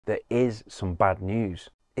there is some bad news.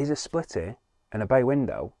 Is a splitter and a bay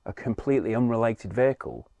window a completely unrelated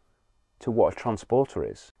vehicle to what a transporter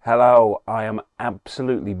is? Hello, I am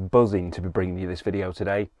absolutely buzzing to be bringing you this video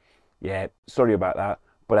today. Yeah, sorry about that,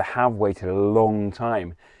 but I have waited a long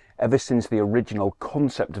time. Ever since the original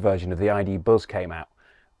concept version of the ID Buzz came out,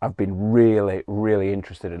 I've been really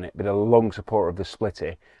interested in it, been a long supporter of the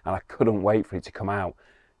splitter, and I couldn't wait for it to come out.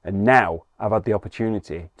 And now I've had the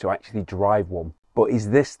opportunity to actually drive one. But is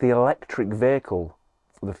this the electric vehicle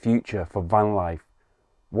for the future for van life?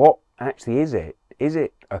 What actually is it? Is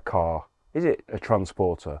it a car? Is it a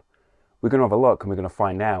transporter? We're going to have a look and we're going to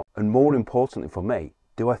find out. And more importantly for me,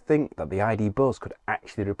 do I think that the ID Buzz could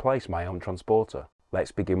actually replace my own transporter?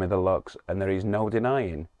 Let's begin with the looks, and there is no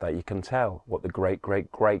denying that you can tell what the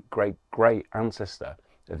great ancestor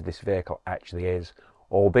of this vehicle actually is,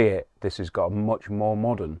 albeit this has got a much more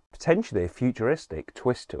modern, potentially futuristic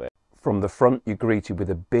twist to it. From the front, you're greeted with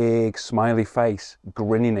a big smiley face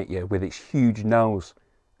grinning at you with its huge nose.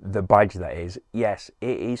 The badge, that is. Yes,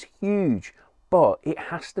 it is huge, but it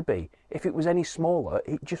has to be. If it was any smaller,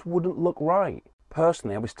 it just wouldn't look right.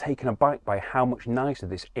 Personally, I was taken aback by how much nicer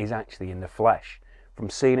this is actually in the flesh. From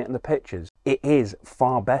seeing it in the pictures, it is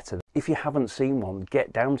far better. If you haven't seen one,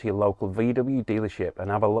 get down to your local VW dealership and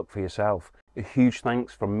have a look for yourself. A huge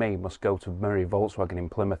thanks from me must go to Murray Volkswagen in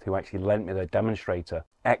Plymouth, who actually lent me their demonstrator.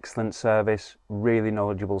 Excellent service, really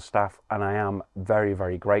knowledgeable staff, and I am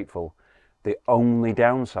very grateful. The only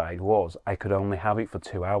downside was I could only have it for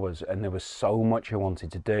 2 hours, and there was so much I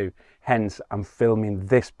wanted to do. Hence, I'm filming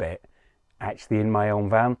this bit actually in my own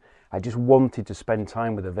van. I just wanted to spend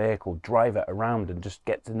time with the vehicle, drive it around and just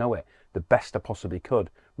get to know it the best I possibly could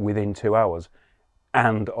within 2 hours,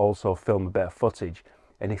 and also film a bit of footage.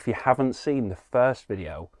 And if you haven't seen the first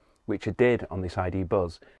video, which I did on this ID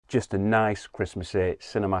Buzz, just a nice Christmassy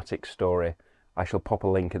cinematic story, I shall pop a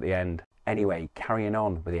link at the end. Anyway, carrying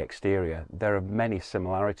on with the exterior, there are many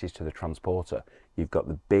similarities to the transporter. You've got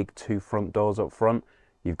the big 2 front doors up front,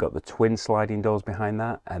 you've got the twin sliding doors behind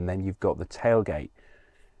that, and then you've got the tailgate.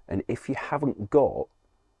 And if you haven't got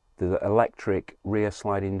the electric rear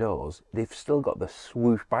sliding doors, they've still got the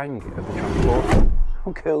swoosh bang of the transporter.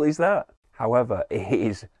 How cool is that? However, it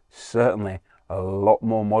is certainly a lot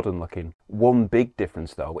more modern looking. One big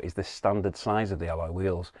difference though is the standard size of the alloy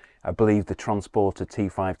wheels. I believe the Transporter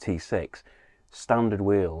T5, T6 standard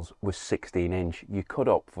wheels was 16 inch. You could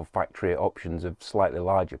opt for factory options of slightly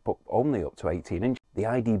larger, but only up to 18 inch. The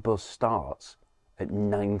ID Buzz starts at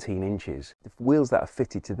 19 inches. The wheels that are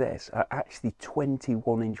fitted to this are actually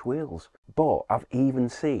 21 inch wheels. But I've even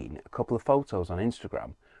seen a couple of photos on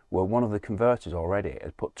Instagram where one of the converters already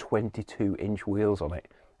has put 22 inch wheels on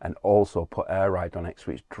it and also put air ride on it,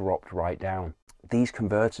 so it's dropped right down. These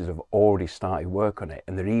converters have already started work on it,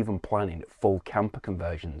 and they're even planning full camper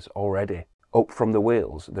conversions already. Up from the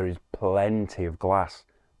wheels there is plenty of glass.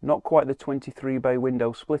 Not quite the 23 bay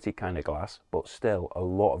window splitty kind of glass, but still a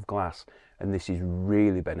lot of glass. And this is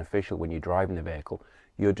really beneficial when you're driving the vehicle.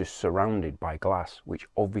 You're just surrounded by glass, which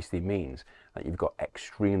obviously means that you've got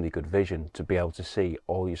extremely good vision to be able to see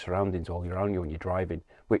all your surroundings all around you when you're driving,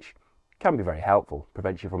 which can be very helpful,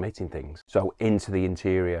 prevents you from hitting things. So into the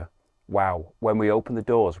interior. Wow, when we open the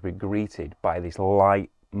doors, we're greeted by this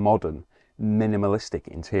light, modern, minimalistic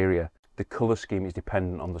interior. The colour scheme is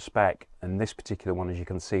dependent on the spec, and this particular one, as you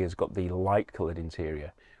can see, has got the light coloured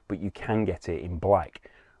interior, but you can get it in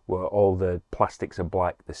black, where all the plastics are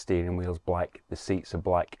black, the steering wheel's black, the seats are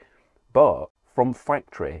black. But from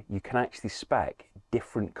factory, you can actually spec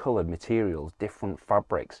different coloured materials, different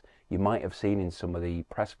fabrics. You might have seen in some of the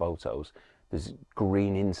press photos, there's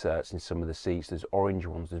green inserts in some of the seats, there's orange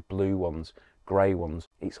ones, there's blue ones, grey ones.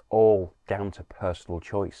 It's all down to personal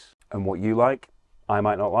choice. And what you like, I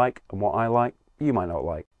might not like, and what I like, you might not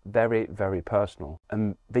like. Very personal.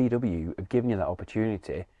 And VW have given you that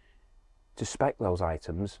opportunity to spec those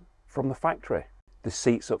items from the factory. The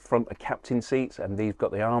seats up front are captain seats, and they've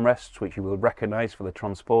got the armrests, which you will recognise for the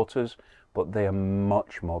transporters, but they are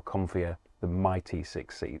much more comfier than my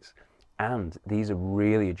T6 seats. And these are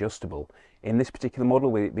really adjustable. In this particular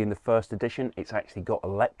model, with it being the first edition, it's actually got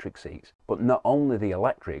electric seats. But not only the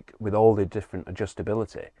electric, with all the different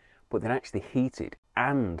adjustability, but they're actually heated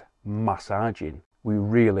and massaging. We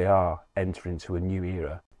really are entering into a new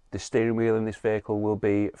era. The steering wheel in this vehicle will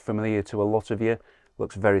be familiar to a lot of you.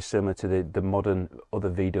 Looks very similar to the modern other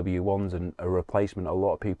VW ones, and a replacement a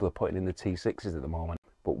lot of people are putting in the T6s at the moment.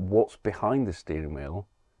 But what's behind the steering wheel,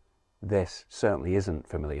 this certainly isn't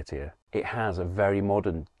familiar to you. It has a very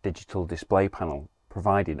modern digital display panel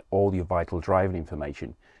providing all your vital driving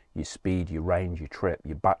information, your speed, your range, your trip,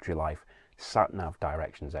 your battery life, sat nav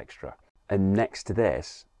directions extra. And next to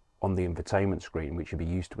this, on the infotainment screen, which you'll be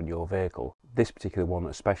used to in your vehicle. This particular one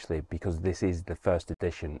especially, because this is the first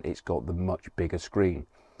edition, it's got the much bigger screen.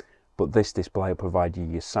 But this display will provide you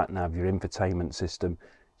your sat-nav, your infotainment system,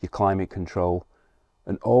 your climate control,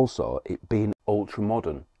 and also, it being ultra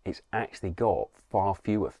modern, it's actually got far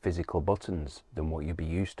fewer physical buttons than what you'd be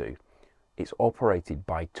used to. It's operated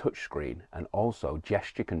by touchscreen and also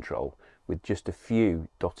gesture control with just a few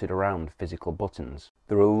dotted around physical buttons.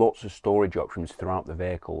 There are lots of storage options throughout the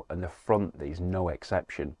vehicle, and the front is no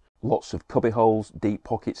exception. Lots of cubby holes, deep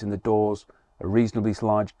pockets in the doors, a reasonably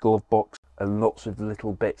large glove box, and lots of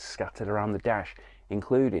little bits scattered around the dash,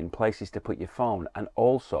 including places to put your phone and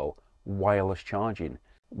also wireless charging.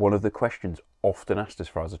 One of the questions often asked as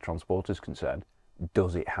far as the Transporter is concerned,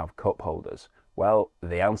 does it have cup holders? Well,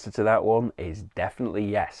 the answer to that one is definitely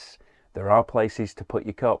yes. There are places to put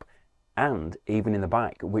your cup, and even in the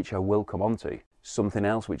back, which I will come on to. Something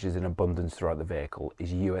else which is in abundance throughout the vehicle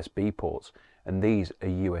is USB ports, and these are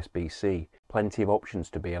USB-C. Plenty of options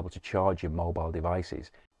to be able to charge your mobile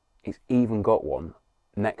devices. It's even got one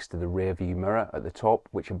next to the rear view mirror at the top,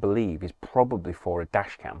 which I believe is probably for a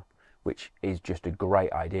dash cam, which is just a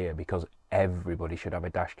great idea because everybody should have a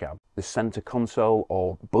dash cam. The center console,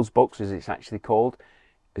 or buzz box as it's actually called,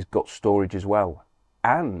 has got storage as well.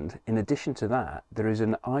 And in addition to that, there is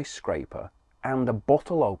an ice scraper and a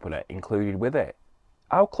bottle opener included with it.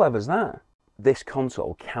 How clever is that? This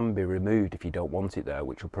console can be removed if you don't want it there,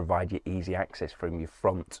 which will provide you easy access from your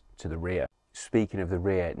front to the rear. Speaking of the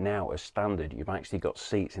rear, now as standard, you've actually got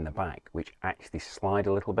seats in the back which actually slide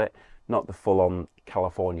a little bit, not the full-on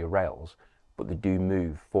California rails, but they do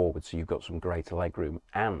move forward, so you've got some greater legroom,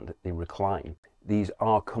 and they recline. These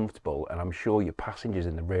are comfortable, and I'm sure your passengers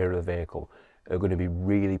in the rear of the vehicle are going to be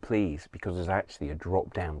really pleased because there's actually a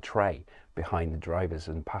drop-down tray behind the driver's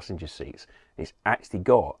and passenger seats. It's actually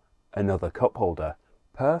got another cup holder.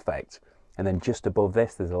 Perfect. And then just above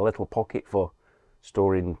this, there's a little pocket for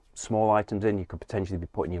storing small items in. You could potentially be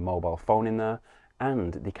putting your mobile phone in there,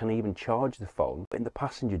 and they can even charge the phone. In the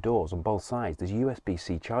passenger doors on both sides, there's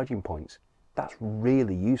USB-C charging points. That's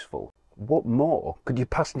really useful. What more could your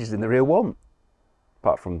passengers in the rear want?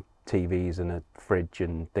 Apart from TVs and a fridge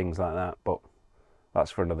and things like that, but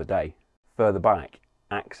that's for another day. Further back,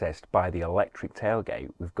 accessed by the electric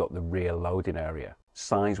tailgate, we've got the rear loading area.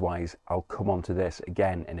 Size-wise, I'll come on to this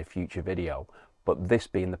again in a future video, but this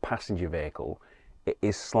being the passenger vehicle, it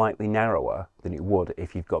is slightly narrower than it would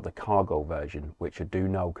if you've got the cargo version, which I do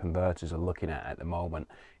know converters are looking at the moment.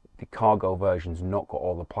 The cargo version's not got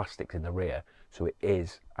all the plastics in the rear, so it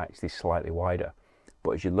is actually slightly wider.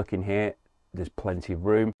 But as you're looking here, there's plenty of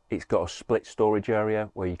room. It's got a split storage area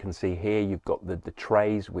where you can see here you've got the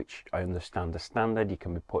trays, which I understand are standard. You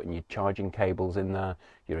can be putting your charging cables in there,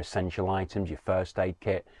 your essential items, your first aid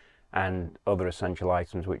kit, and other essential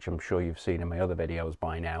items which I'm sure you've seen in my other videos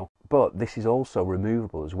by now. But this is also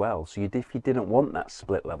removable as well, so if you didn't want that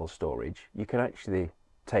split level storage, you can actually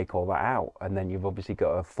take all that out, and then you've obviously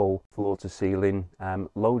got a full floor to ceiling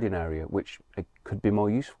loading area, which could be more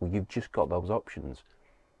useful. You've just got those options.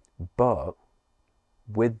 But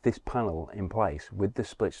with this panel in place, with the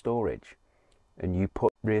split storage, and you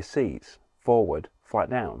put rear seats forward,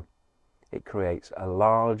 flat down, it creates a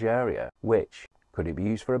large area, which, could it be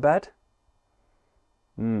used for a bed?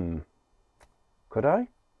 Could I?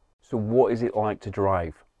 So what is it like to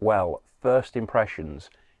drive? Well, first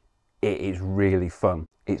impressions, it is really fun.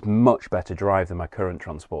 It's much better drive than my current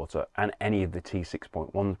Transporter and any of the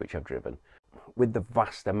T6.1s which I've driven. With the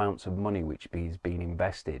vast amounts of money which is being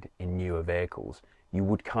invested in newer vehicles, you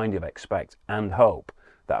would kind of expect and hope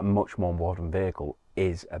that a much more modern vehicle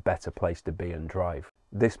is a better place to be and drive.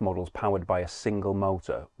 This model's powered by a single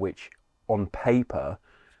motor, which on paper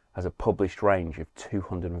has a published range of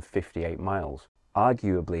 258 miles.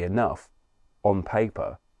 Arguably enough, on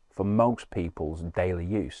paper, for most people's daily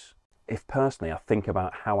use. If personally I think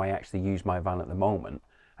about how I actually use my van at the moment,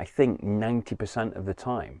 I think 90% of the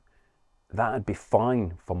time that'd be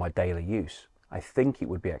fine for my daily use. I think it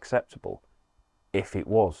would be acceptable if it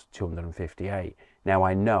was 258. Now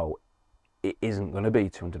I know it isn't going to be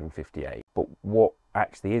 258, but what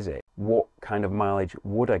actually is it? What kind of mileage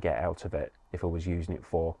would I get out of it if I was using it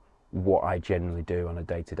for what I generally do on a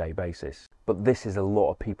day-to-day basis? But this is a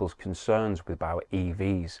lot of people's concerns with our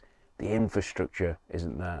EVs. The infrastructure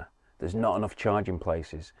isn't there. There's not enough charging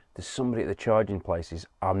places. There's somebody at the charging places,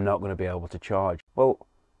 I'm not going to be able to charge. Well,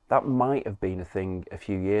 that might have been a thing a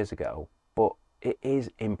few years ago, but it is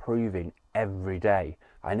improving every day.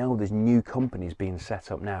 I know there's new companies being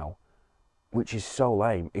set up now, which is so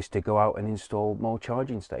lame, is to go out and install more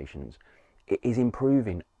charging stations. It is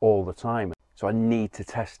improving all the time, so I need to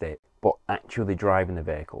test it. but actually driving the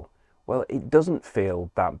vehicle, well, it doesn't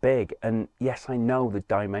feel that big. And yes, I know the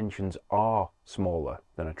dimensions are smaller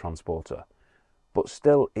than a transporter, but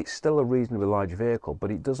still, it's still a reasonably large vehicle,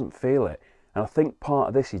 but it doesn't feel it. And I think part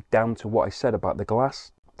of this is down to what I said about the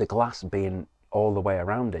glass being all the way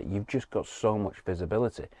around it. You've just got so much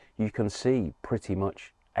visibility. You can see pretty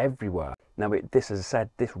much everywhere. Now, this, as I said,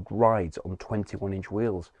 this rides on 21-inch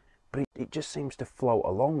wheels, but it just seems to float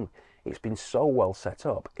along. It's been so well set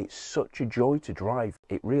up. It's such a joy to drive.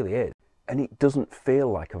 It really is. And it doesn't feel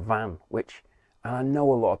like a van, which, and I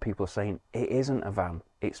know a lot of people are saying it isn't a van.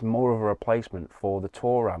 It's more of a replacement for the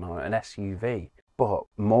Touran or an SUV, but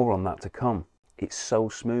more on that to come. It's so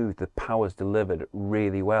smooth, the power's delivered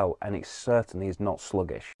really well, and it certainly is not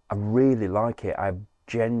sluggish. I really like it. I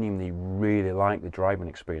genuinely really like the driving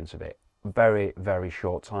experience of it. Very, very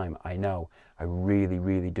short time, I know. I really,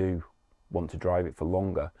 really do want to drive it for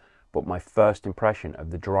longer. But my first impression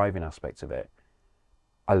of the driving aspect of it,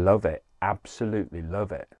 I love it, absolutely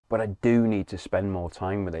love it. But I do need to spend more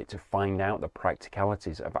time with it to find out the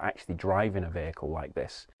practicalities of actually driving a vehicle like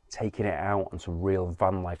this, taking it out on some real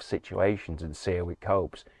van life situations and see how it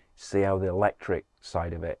copes, see how the electric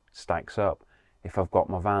side of it stacks up. If I've got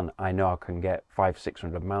my van, I know I can get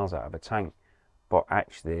 500-600 miles out of a tank, but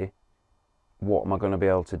actually, what am I going to be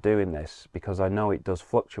able to do in this? Because I know it does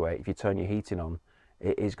fluctuate. If you turn your heating on,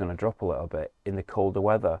 it is going to drop a little bit. In the colder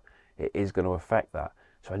weather, it is going to affect that.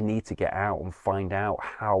 So I need to get out and find out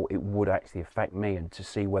how it would actually affect me, and to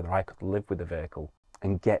see whether I could live with the vehicle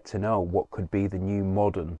and get to know what could be the new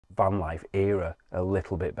modern van life era a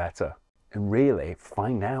little bit better, and really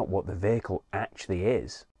find out what the vehicle actually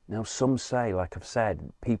is. Now, some say, like I've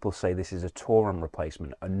said, people say this is a Touran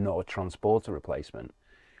replacement and not a transporter replacement.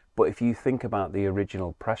 But if you think about the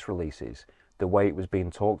original press releases, the way it was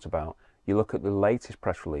being talked about, you look at the latest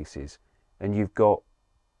press releases and you've got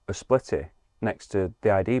a Splitty next to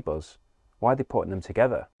the ID Buzz. Why are they putting them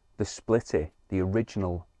together? The Splitty, the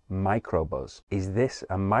original micro Buzz. Is this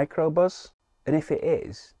a micro Buzz? And if it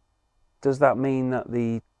is, does that mean that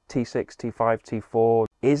the T6, T5, T4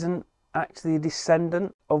 isn't actually a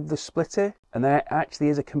descendant of the Splitty, and there actually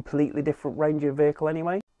is a completely different range of vehicle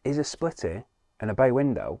anyway? Is a Splitty and a bay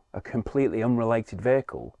window a completely unrelated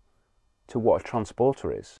vehicle to what a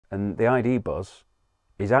transporter is? And the ID Buzz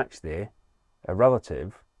is actually a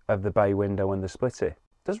relative of the bay window and the Splitty. It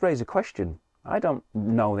does raise a question. I don't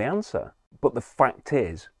know the answer. But the fact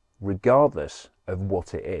is, regardless of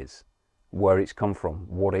what it is, where it's come from,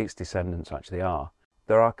 what its descendants actually are,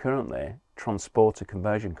 there are currently transporter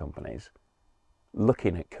conversion companies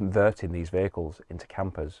looking at converting these vehicles into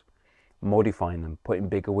campers, modifying them, putting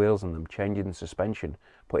bigger wheels on them, changing the suspension,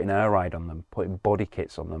 putting air ride on them, putting body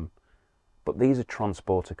kits on them. But these are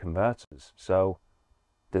transporter converters. So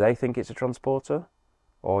do they think it's a transporter,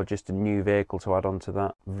 or just a new vehicle to add on to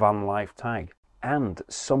that van life tag? And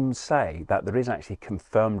some say that there is actually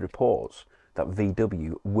confirmed reports that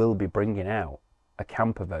VW will be bringing out a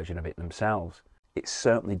camper version of it themselves. It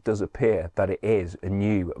certainly does appear that it is a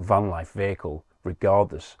new van life vehicle,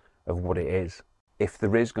 regardless of what it is. If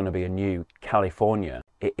there is going to be a new California,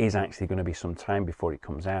 it is actually going to be some time before it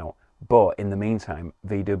comes out. But in the meantime,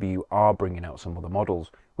 VW are bringing out some other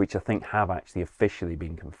models, which I think have actually officially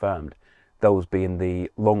been confirmed. Those being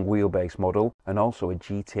the long wheelbase model, and also a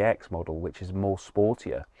GTX model, which is more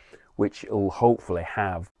sportier, which will hopefully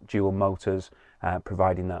have dual motors,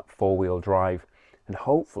 providing that four-wheel drive. And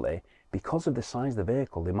hopefully, because of the size of the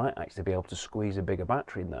vehicle, they might actually be able to squeeze a bigger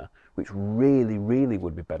battery in there, which really, really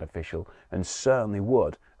would be beneficial, and certainly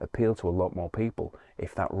would appeal to a lot more people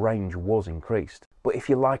if that range was increased. But if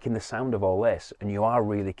you're liking the sound of all this, and you are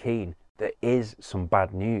really keen, there is some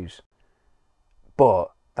bad news.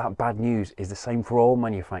 But that bad news is the same for all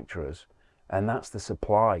manufacturers, and that's the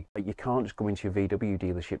supply. You can't just go into your VW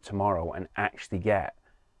dealership tomorrow and actually get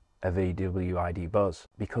a VW ID Buzz,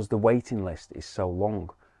 because the waiting list is so long.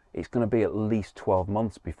 It's going to be at least 12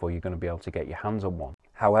 months before you're going to be able to get your hands on one.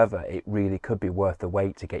 However, it really could be worth the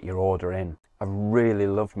wait to get your order in. I've really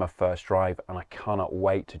loved my first drive, and I cannot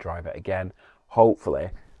wait to drive it again, hopefully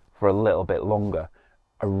for a little bit longer.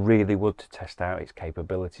 I really would to test out its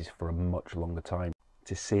capabilities for a much longer time,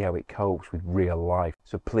 to see how it copes with real life.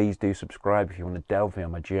 So please do subscribe if you want to delve me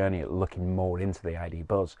on my journey at looking more into the ID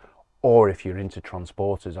Buzz, or if you're into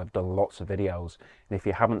transporters. I've done lots of videos, and if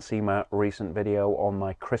you haven't seen my recent video on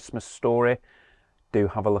my Christmas story, do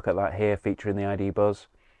have a look at that here featuring the ID Buzz.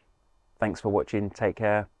 Thanks for watching, take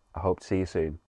care, I hope to see you soon.